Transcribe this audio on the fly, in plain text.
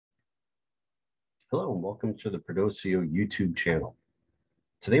Hello and welcome to the Prodosio YouTube channel.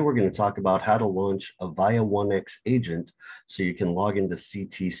 Today we're going to talk about how to launch Avaya One-X agent so you can log into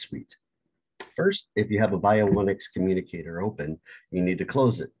CT Suite. First, if you have Avaya One-X communicator open, you need to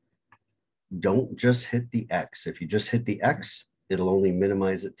close it. Don't just hit the X. If you just hit the X, it'll only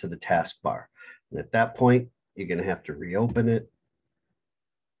minimize it to the taskbar. And at that point, you're going to have to reopen it,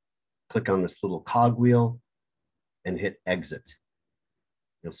 click on this little cogwheel, and hit exit.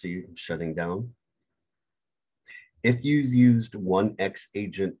 You'll see shutting down. If you used OneX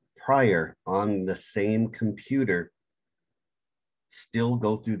agent prior on the same computer, still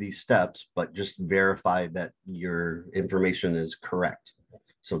go through these steps, but just verify that your information is correct.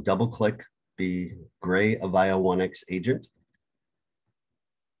 So double click the gray Avaya One-X agent.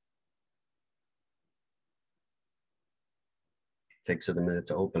 Takes it a minute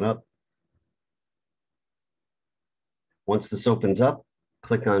to open up. Once this opens up,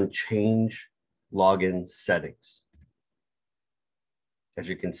 click on Change Login Settings. As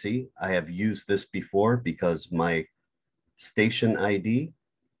you can see, I have used this before because my station ID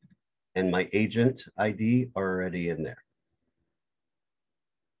and my agent ID are already in there.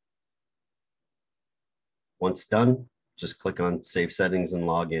 Once done, just click on Save Settings and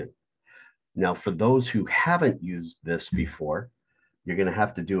log in. Now, for those who haven't used this before, you're going to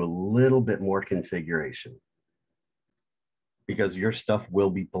have to do a little bit more configuration because your stuff will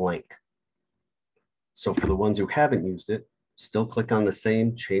be blank. So for the ones who haven't used it, still click on the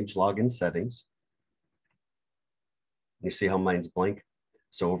same Change Login Settings. You see how mine's blank?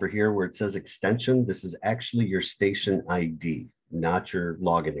 So over here where it says extension, this is actually your station ID, not your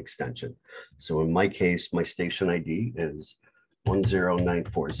login extension. So in my case, my station ID is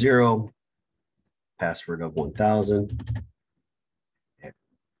 10940, password of 1000. Okay.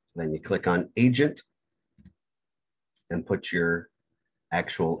 Then you click on agent and put your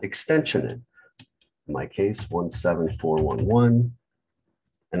actual extension in. In my case, 17411.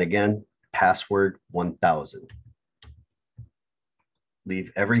 And again, password 1000.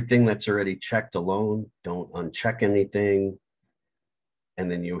 Leave everything that's already checked alone. Don't uncheck anything.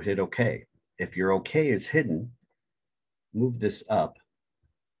 And then you hit OK. If your OK is hidden, move this up.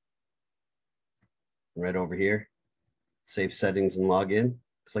 Right over here, save settings and log in.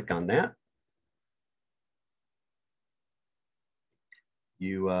 Click on that.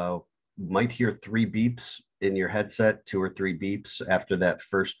 You might hear 3 beeps in your headset, 2 or 3 beeps after that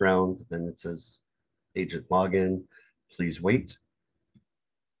first round. Then it says agent login. Please wait.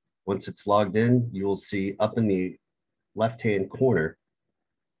 Once it's logged in, you will see up in the left-hand corner,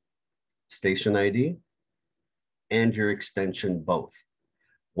 station ID and your extension both.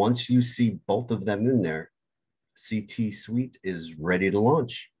 Once you see both of them in there, CT Suite is ready to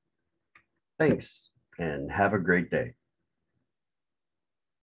launch. Thanks and have a great day.